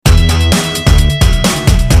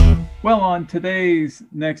Well, on today's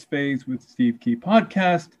Next Phase with Steve Key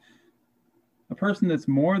podcast, a person that's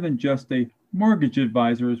more than just a mortgage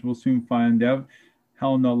advisor, as we'll soon find out,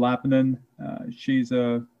 Helena Leppanen. She's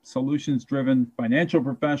a solutions-driven financial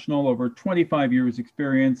professional, over 25 years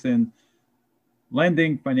experience in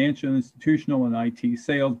lending, financial, institutional, and IT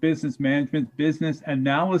sales, business management, business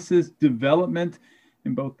analysis, development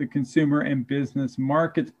in both the consumer and business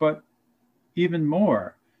markets, but even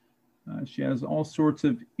more. She has all sorts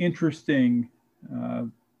of interesting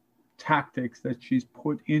tactics that she's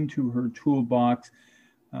put into her toolbox.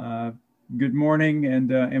 Good morning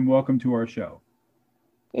and welcome to our show.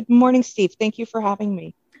 Good morning, Steve. Thank you for having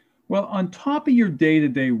me. Well, on top of your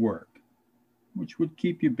day-to-day work, which would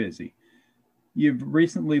keep you busy, you've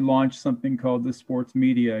recently launched something called the Sports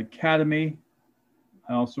Media Academy.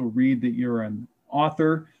 I also read that you're an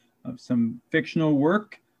author of some fictional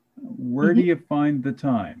work. Where do you find the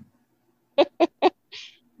time?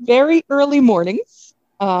 Very early mornings,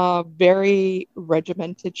 very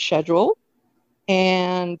regimented schedule.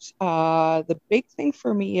 And the big thing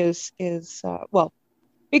for me is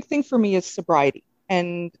sobriety.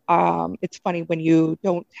 And it's funny, when you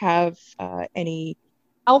don't have any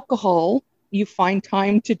alcohol, you find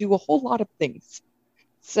time to do a whole lot of things.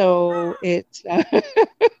 So it's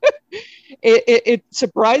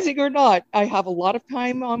surprising or not, I have a lot of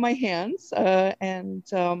time on my hands, and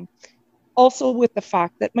also with the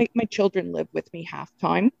fact that my children live with me half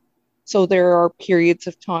time. So there are periods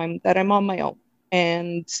of time that I'm on my own,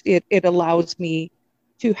 and it allows me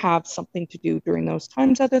to have something to do during those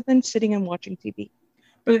times other than sitting and watching TV.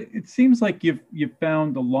 But it seems like you've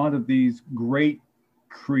found a lot of these great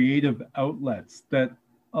creative outlets that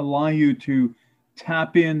allow you to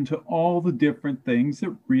tap into all the different things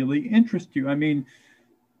that really interest you. I mean,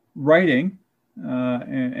 writing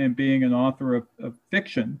and being an author of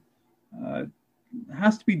fiction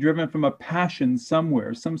has to be driven from a passion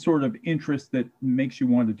somewhere, some sort of interest that makes you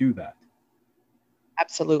want to do that.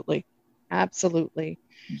 Absolutely. Absolutely.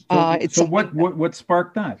 So what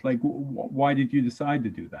sparked that? Like, why did you decide to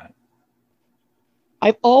do that?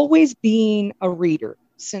 I've always been a reader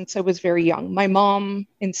since I was very young. My mom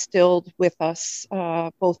instilled with us,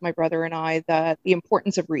 both my brother and I, the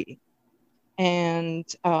importance of reading. And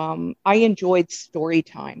I enjoyed story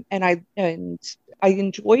time, and I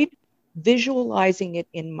enjoyed visualizing it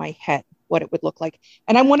in my head, what it would look like.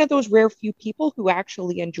 And I'm one of those rare few people who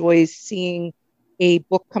actually enjoys seeing a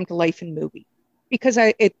book come to life in movie, because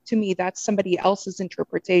to me, that's somebody else's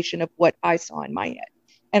interpretation of what I saw in my head.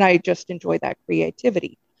 And I just enjoy that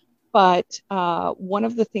creativity. But one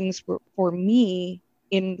of the things for me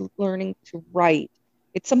in learning to write,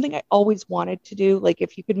 it's something I always wanted to do. Like,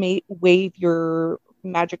 if you could wave your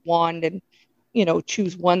magic wand and,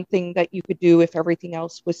 choose one thing that you could do if everything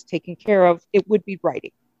else was taken care of, it would be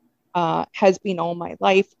writing. Has been all my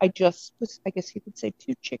life. I just was, I guess you could say,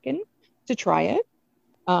 too chicken to try it.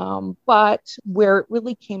 But where it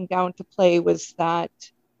really came down to play was that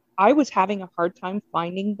I was having a hard time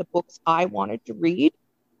finding the books I wanted to read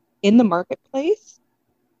in the marketplace.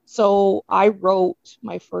 So I wrote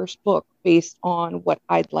my first book based on what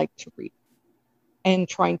I'd like to read and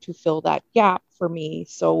trying to fill that gap for me.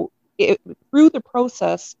 So through the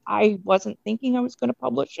process, I wasn't thinking I was going to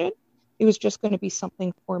publish it. It was just going to be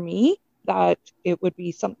something for me, that it would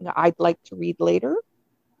be something I'd like to read later.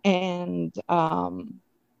 And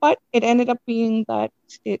but it ended up being that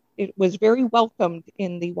it was very welcomed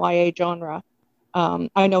in the YA genre.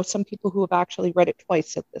 I know some people who have actually read it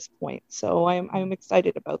twice at this point. So I'm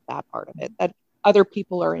excited about that part of it, that other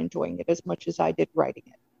people are enjoying it as much as I did writing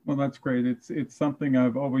it. Well, that's great. It's something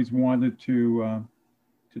I've always wanted to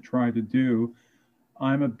try to do.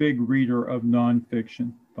 I'm a big reader of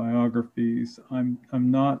nonfiction biographies. I'm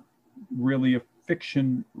not really a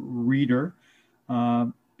fiction reader,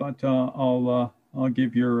 but I'll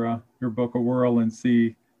give your book a whirl and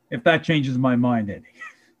see if that changes my mind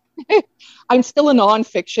any. I'm still a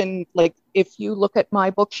nonfiction. Like, if you look at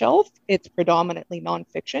my bookshelf, it's predominantly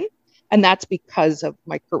nonfiction, and that's because of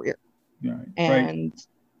my career. Yeah, and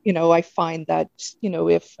right. I find that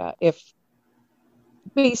if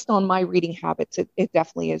based on my reading habits, it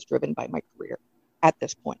definitely is driven by my career at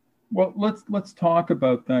this point. Well, let's talk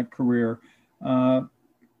about that career, and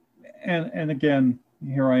again,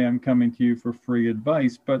 here I am coming to you for free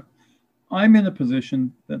advice, but I'm in a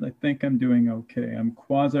position that I think I'm doing okay. I'm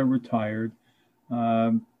quasi-retired.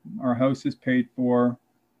 Our house is paid for.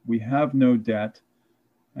 We have no debt.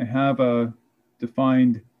 I have a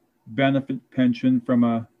defined benefit pension from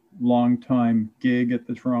a long-time gig at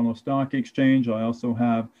the Toronto Stock Exchange. I also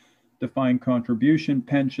have defined contribution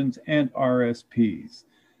pensions and RSPs.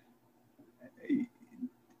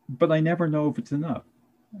 but I never know if it's enough.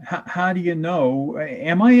 How do you know?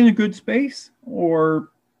 Am I in a good space, or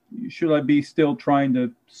should I be still trying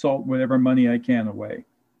to salt whatever money I can away?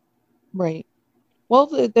 Right. Well,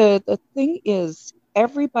 the thing is,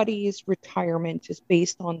 everybody's retirement is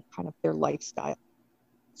based on kind of their lifestyle.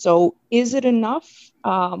 So is it enough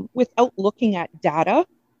without looking at data,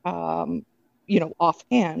 um,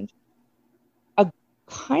 offhand? A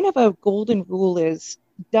kind of a golden rule is,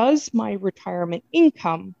 does my retirement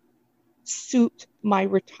income suit my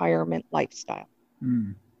retirement lifestyle?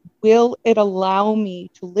 Hmm. Will it allow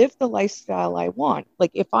me to live the lifestyle I want?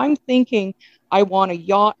 Like if I'm thinking I want a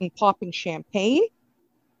yacht and popping champagne,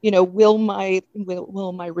 will my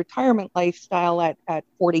retirement lifestyle at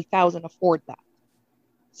 40,000 afford that?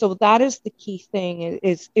 So that is the key thing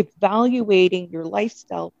is evaluating your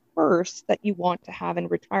lifestyle first that you want to have in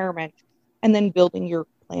retirement and then building your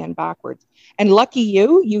plan backwards. And lucky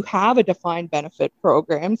you have a defined benefit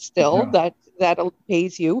program still Yeah. that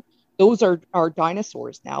pays you. Those are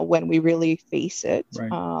dinosaurs now when we really face it.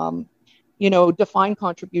 Right. Defined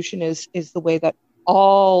contribution is the way that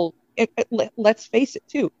all let's face it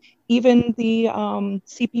too. Even the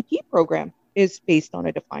CPP program is based on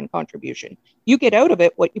a defined contribution. You get out of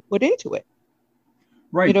it what you put into it.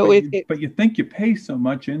 Right. It But you think you pay so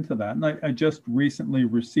much into that. And I just recently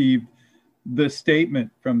received the statement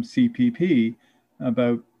from CPP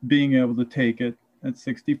about being able to take it at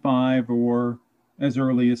 65 or as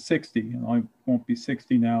early as 60. I won't be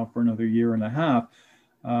 60 now for another year and a half.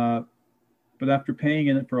 Uh, but after paying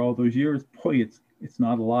in it for all those years, boy, it's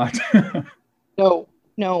not a lot.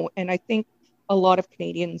 no, and I think a lot of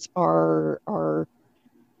Canadians are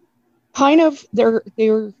kind of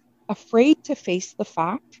they're afraid to face the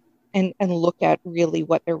fact and look at really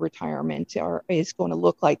what their retirement is going to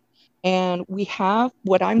look like. And we have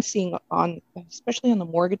what I'm seeing on, especially on the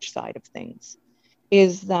mortgage side of things,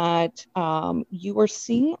 is that you are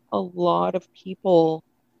seeing a lot of people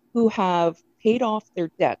who have paid off their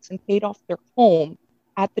debts and paid off their home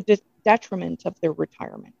at the detriment of their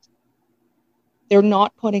retirement. They're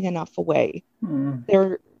not putting enough away. Hmm.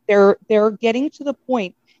 They're getting to the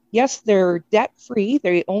point. Yes, they're debt free.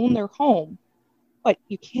 They own their home, but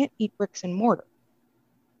you can't eat bricks and mortar.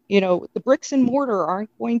 The bricks and mortar aren't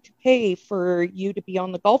going to pay for you to be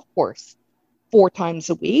on the golf course 4 times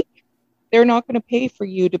a week. They're not going to pay for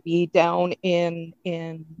you to be down in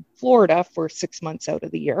Florida for 6 months out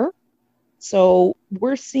of the year. So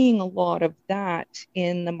we're seeing a lot of that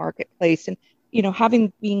in the marketplace. And,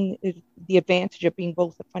 having being the advantage of being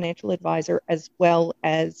both a financial advisor as well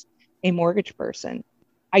as a mortgage person,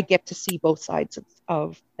 I get to see both sides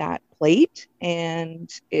of that plate. And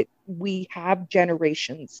we have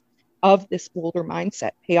generations of this older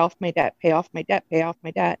mindset: pay off my debt, pay off my debt, pay off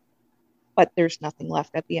my debt. But there's nothing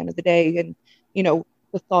left at the end of the day. And,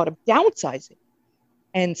 the thought of downsizing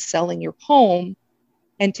and selling your home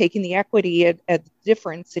and taking the equity at the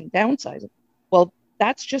difference in downsizing. Well,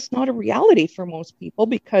 that's just not a reality for most people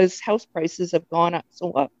because house prices have gone up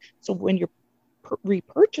so up. So when you're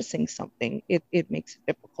repurchasing something, it makes it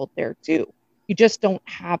difficult there too. You just don't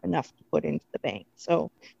have enough to put into the bank.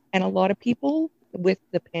 So, and a lot of people with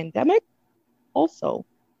the pandemic also,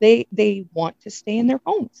 they want to stay in their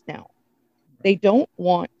homes now. They don't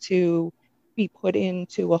want to be put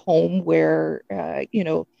into a home where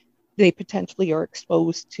they potentially are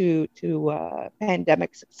exposed to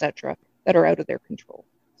pandemics, etc., that are out of their control.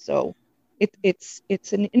 So it's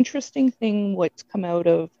an interesting thing what's come out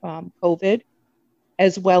of COVID,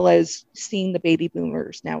 as well as seeing the baby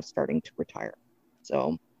boomers now starting to retire.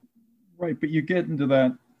 So Right. But you get into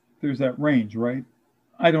that, there's that range, right?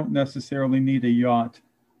 I don't necessarily need a yacht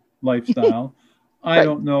lifestyle. I right,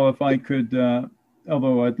 don't know if I could,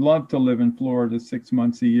 although I'd love to live in Florida 6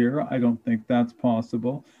 months a year, I don't think that's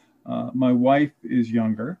possible. My wife is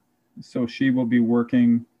younger, so she will be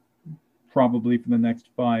working probably for the next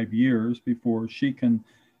 5 years before she can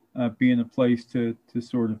be in a place to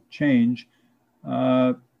sort of change.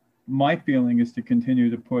 Uh, my feeling is to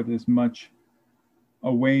continue to put as much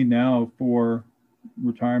away now for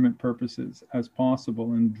retirement purposes as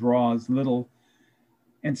possible and draw as little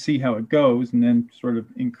and see how it goes and then sort of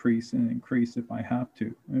increase and increase if I have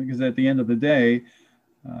to. Because at the end of the day,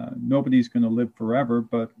 nobody's going to live forever,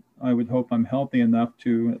 but I would hope I'm healthy enough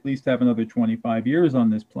to at least have another 25 years on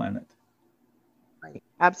this planet. right,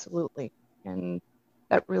 absolutely. And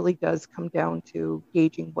that really does come down to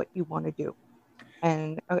gauging what you want to do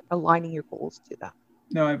and aligning your goals to that.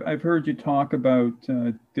 Now, I've heard you talk about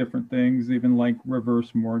different things, even like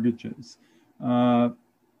reverse mortgages. Uh,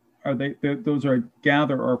 are those are, I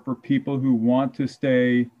gather, are for people who want to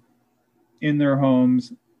stay in their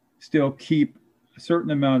homes, still keep a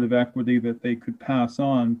certain amount of equity that they could pass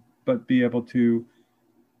on, but be able to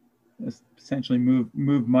essentially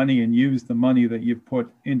move money and use the money that you've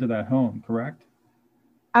put into that home, correct?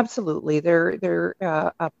 Absolutely. They're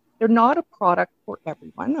not a product for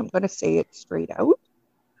everyone. I'm going to say it straight out.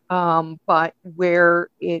 But where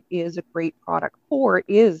it is a great product for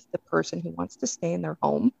is the person who wants to stay in their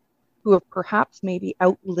home, who have perhaps maybe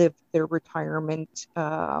outlived their retirement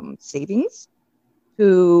savings,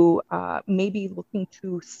 who may be looking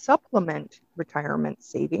to supplement retirement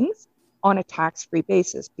savings on a tax-free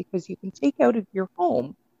basis, because you can take out of your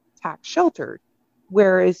home tax sheltered,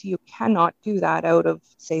 whereas you cannot do that out of,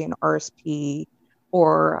 say, an RSP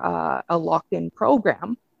or a locked-in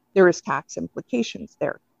program. There is tax implications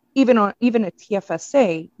there. Even a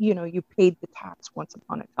TFSA, you paid the tax once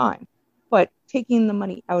upon a time, but taking the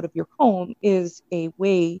money out of your home is a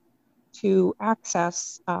way to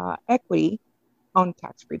access equity on a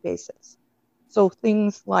tax-free basis. So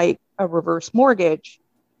things like a reverse mortgage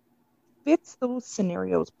fits those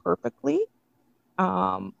scenarios perfectly,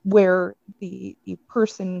 where the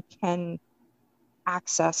person can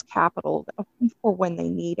access capital for when they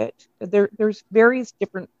need it. There's various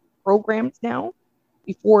different programs now.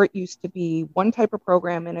 Before, it used to be one type of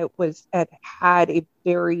program, and it had a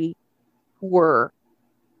very poor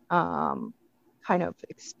kind of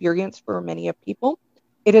experience for many of people.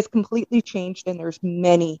 It has completely changed, and there's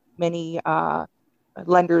many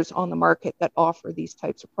lenders on the market that offer these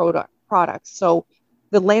types of products. So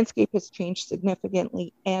the landscape has changed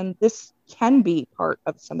significantly, and this can be part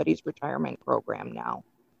of somebody's retirement program now,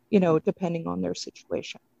 depending on their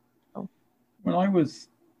situation. So. When I was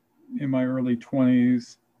in my early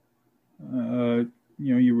 20s,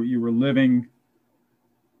 you were living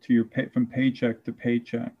from paycheck to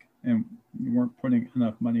paycheck, and you weren't putting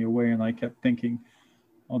enough money away. And I kept thinking,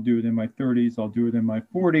 I'll do it in my 30s, I'll do it in my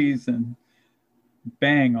 40s, and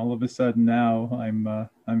bang! All of a sudden now I'm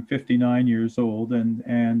 59 years old, and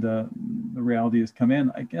the reality has come in.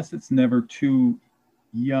 I guess it's never too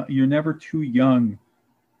young. You're never too young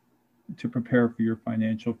to prepare for your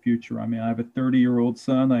financial future. I mean, I have a 30-year-old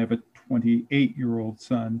son. I have a 28-year-old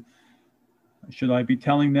son. Should I be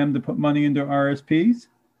telling them to put money into RSPs?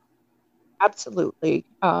 Absolutely.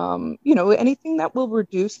 Anything that will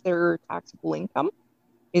reduce their taxable income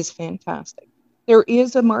is fantastic. There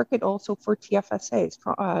is a market also for TFSAs,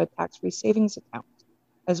 tax-free savings accounts,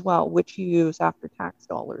 as well, which you use after-tax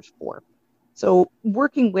dollars for. So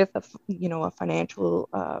working with a financial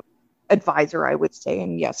advisor, I would say,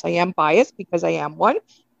 and yes, I am biased because I am one,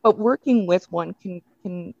 but working with one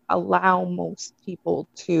can allow most people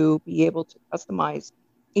to be able to customize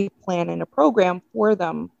a plan and a program for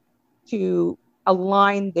them to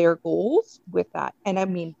align their goals with that. And I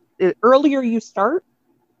mean, the earlier you start,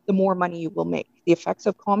 the more money you will make. The effects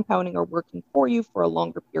of compounding are working for you for a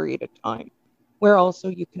longer period of time, where also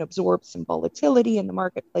you can absorb some volatility in the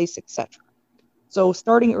marketplace, etc. So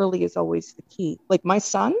starting early is always the key. Like my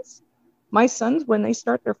sons, when they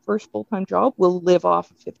start their first full-time job, will live off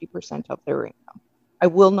of 50% of their income. I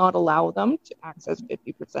will not allow them to access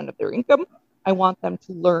 50% of their income. I want them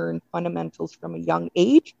to learn fundamentals from a young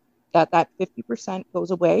age, that 50% goes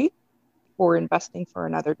away for investing for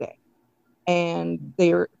another day. And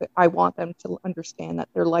I want them to understand that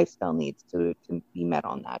their lifestyle needs to be met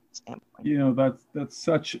on that standpoint. That's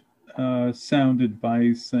such sound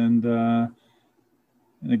advice, and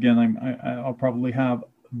again, I'll probably have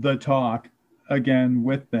the talk again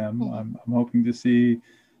with them. Mm-hmm. I'm hoping to see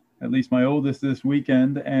at least my oldest this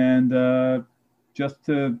weekend, and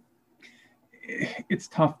it's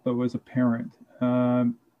tough though as a parent.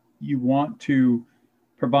 You want to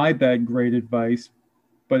provide that great advice,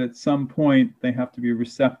 but at some point they have to be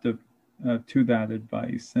receptive to that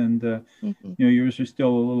advice. And mm-hmm. Yours are still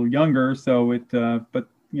a little younger, so but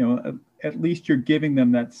at least you're giving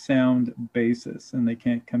them that sound basis, and they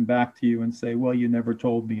can't come back to you and say, well, you never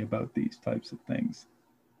told me about these types of things.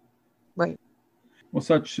 Right. Well,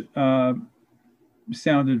 such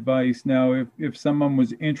sound advice. Now, if someone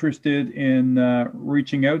was interested in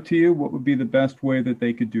reaching out to you, what would be the best way that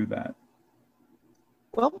they could do that?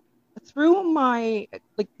 Well, through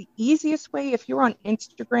the easiest way, if you're on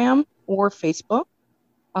Instagram or Facebook,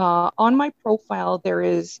 on my profile, there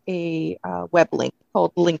is a web link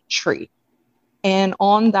called Linktree. And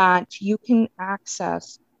on that, you can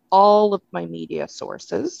access all of my media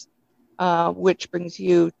sources, which brings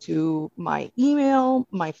you to my email,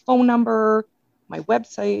 my phone number, my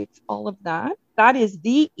website, all of that. That is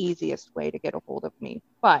the easiest way to get a hold of me.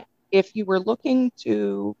 But if you were looking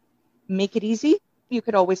to make it easy, you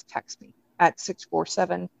could always text me at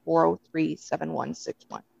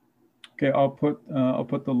 647-403-7161. Okay, I'll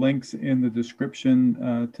put the links in the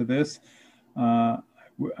description to this.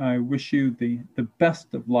 I wish you the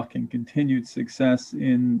best of luck and continued success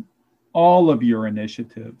in all of your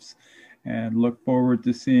initiatives, and look forward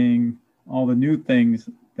to seeing all the new things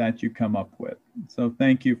that you come up with. So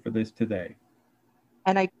thank you for this today.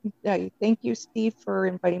 And I thank you, Steve, for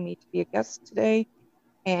inviting me to be a guest today.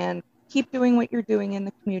 And keep doing what you're doing in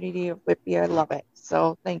the community of Whitby. I love it.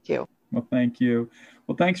 So thank you. Well, thank you.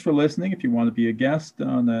 Well, thanks for listening. If you want to be a guest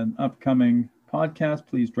on an upcoming podcast,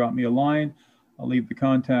 please drop me a line. I'll leave the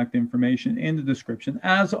contact information in the description.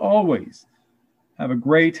 As always, have a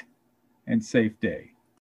great and safe day.